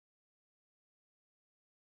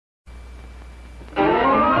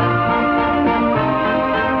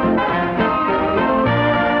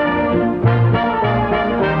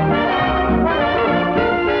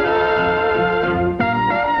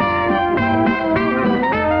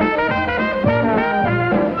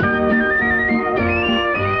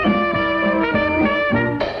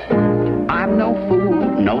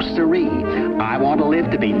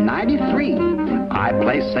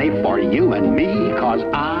play safe for you and me, 'cause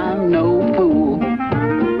I'm no fool.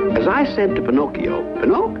 As I said to Pinocchio,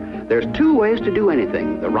 Pinocchio, there's two ways to do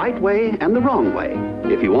anything, the right way and the wrong way.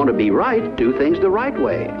 If you want to be right, do things the right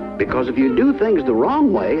way. Because if you do things the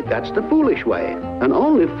wrong way, that's the foolish way. And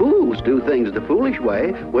only fools do things the foolish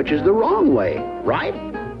way, which is the wrong way, right?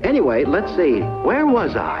 Anyway, let's see, where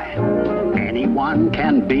was I? Anyone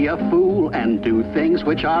can be a fool and do things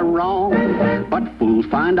which are wrong. But fools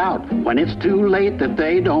find out when it's too late that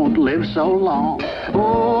they don't live so long.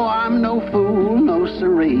 Oh, I'm no fool, no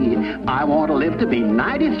siree. I want to live to be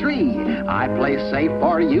 93. I play safe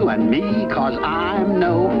for you and me, 'cause I'm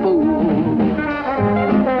no fool.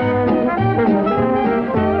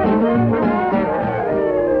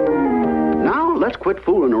 Now, let's quit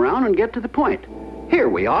fooling around and get to the point. Here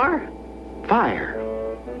we are. Fire.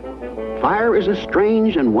 Fire is a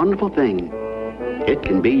strange and wonderful thing. It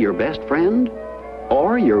can be your best friend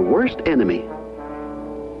or your worst enemy.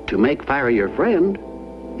 To make fire your friend,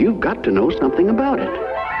 you've got to know something about it.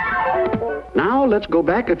 Now let's go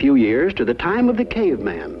back a few years to the time of the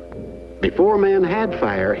caveman. Before man had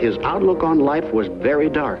fire, his outlook on life was very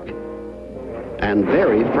dark and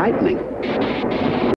very frightening.